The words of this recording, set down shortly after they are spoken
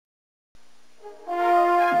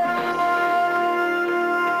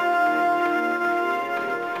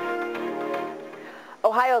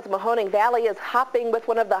Ohio's Mahoning Valley is hopping with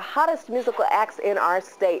one of the hottest musical acts in our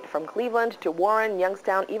state. From Cleveland to Warren,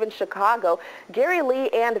 Youngstown, even Chicago, Gary Lee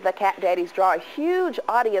and the Cat Daddies draw a huge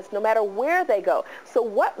audience no matter where they go. So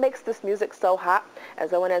what makes this music so hot?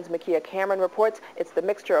 As ONN's Makia Cameron reports, it's the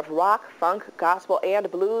mixture of rock, funk, gospel, and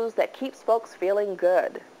blues that keeps folks feeling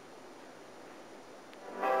good.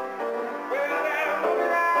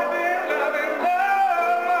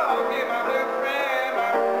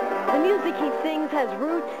 The music he sings has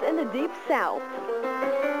roots in the Deep South.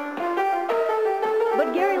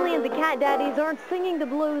 But Gary Lee and the Cat Daddies aren't singing the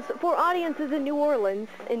blues for audiences in New Orleans.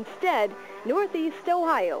 Instead, Northeast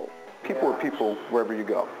Ohio. People are people wherever you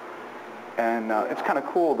go. And it's kind of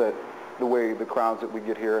cool that the way the crowds that we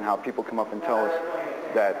get here and how people come up and tell us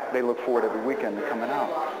that they look forward every weekend to coming out.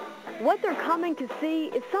 What they're coming to see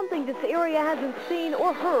is something this area hasn't seen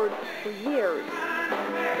or heard for years.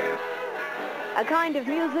 A kind of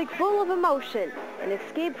music full of emotion, an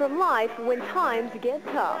escape from life when times get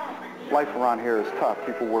tough. Life around here is tough.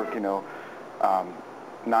 People work,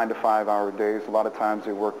 9 to 5 hour days. A lot of times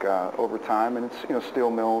they work overtime, and it's, steel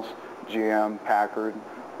mills, GM, Packard,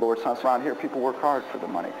 Lordstown. Around here, people work hard for the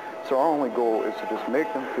money. So our only goal is to just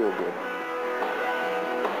make them feel good.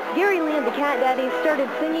 Gary Lee and the Cat Daddies started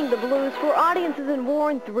singing the blues for audiences in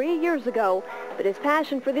Warren 3 years ago, but his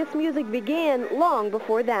passion for this music began long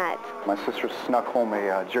before that. My sister snuck home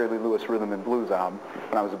a Jerry Lee Lewis rhythm and blues album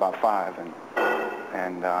when I was about 5,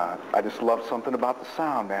 and I just loved something about the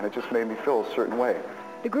sound, man. It just made me feel a certain way.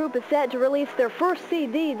 The group is set to release their first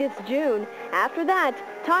CD this June. After that,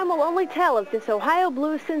 time will only tell if this Ohio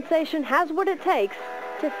blues sensation has what it takes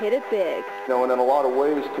to hit it big. And in a lot of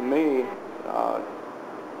ways, to me,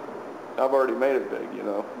 I've already made it big,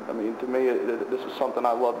 I mean, to me, this is something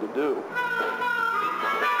I love to do.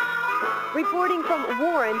 Reporting from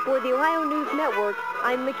Warren for the Ohio News Network,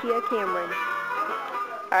 I'm Makia Cameron.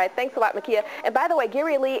 All right, thanks a lot, Makia. And by the way,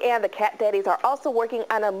 Gary Lee and the Cat Daddies are also working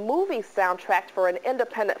on a movie soundtrack for an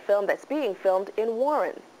independent film that's being filmed in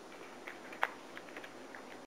Warren.